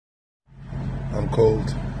I'm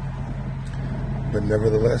cold, but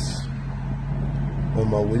nevertheless, on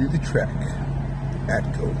my way to the track,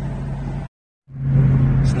 Atco.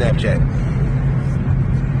 Snapchat.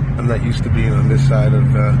 I'm not used to being on this side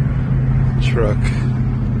of the truck.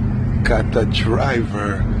 Got the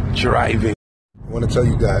driver driving. I want to tell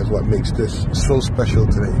you guys what makes this so special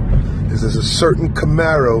today. Is there's a certain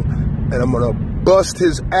Camaro, and I'm gonna bust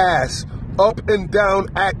his ass up and down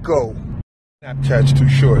Atco. Snapchat's too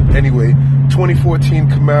short. Anyway, 2014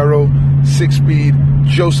 Camaro, 6-speed,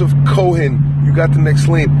 Joseph Cohen. You got the next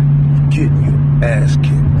lane. Get your ass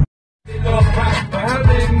kicked.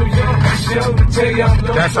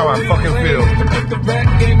 That's how I fucking feel.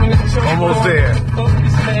 Almost there.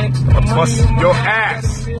 I'll bust your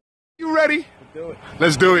ass. You ready?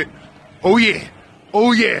 Let's do it. Oh yeah.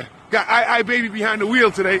 Oh yeah. Got I baby behind the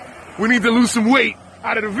wheel today. We need to lose some weight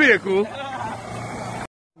out of the vehicle.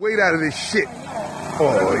 Weight out of this shit.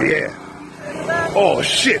 Oh yeah. Oh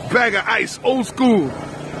shit. Bag of ice. Old school.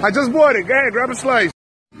 I just bought it. Go ahead, grab a slice.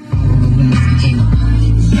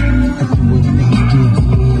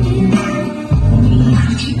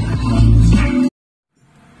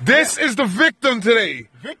 This is the victim today.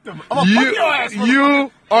 Victim? I'm gonna fuck your ass.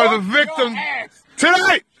 You are the victim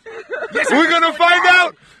tonight. We're gonna find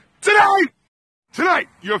out tonight. Tonight,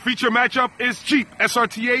 your feature matchup is Jeep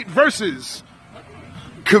SRT8 versus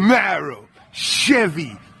Camaro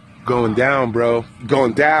Chevy. Going down, bro.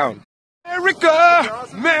 Going down. America,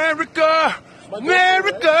 America,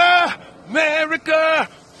 America, America.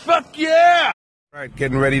 Fuck yeah. All right,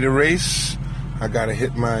 getting ready to race. I gotta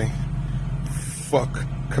hit my fuck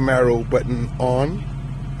Camaro button on.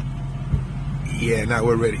 Yeah, now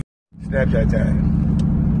we're ready. Snapchat time.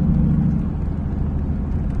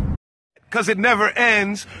 Cause it never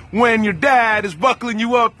ends when your dad is buckling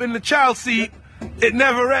you up in the child seat. It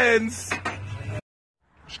never ends.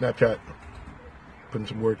 Snapchat. Putting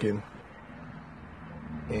some work in.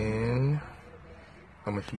 And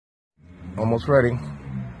I'm almost ready.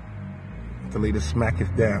 The latest smack is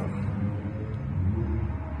down.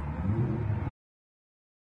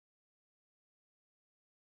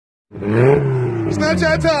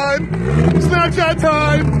 Snapchat time! Snapchat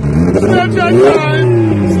time! Snapchat time!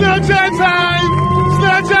 Snapchat time!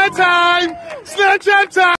 Snapchat time! Snapchat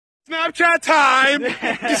time! Snapchat time!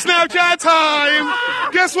 Snapchat time!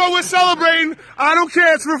 Guess what we're celebrating? I don't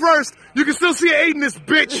care, it's reversed. You can still see 8 in this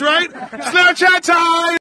bitch, right? Snapchat time!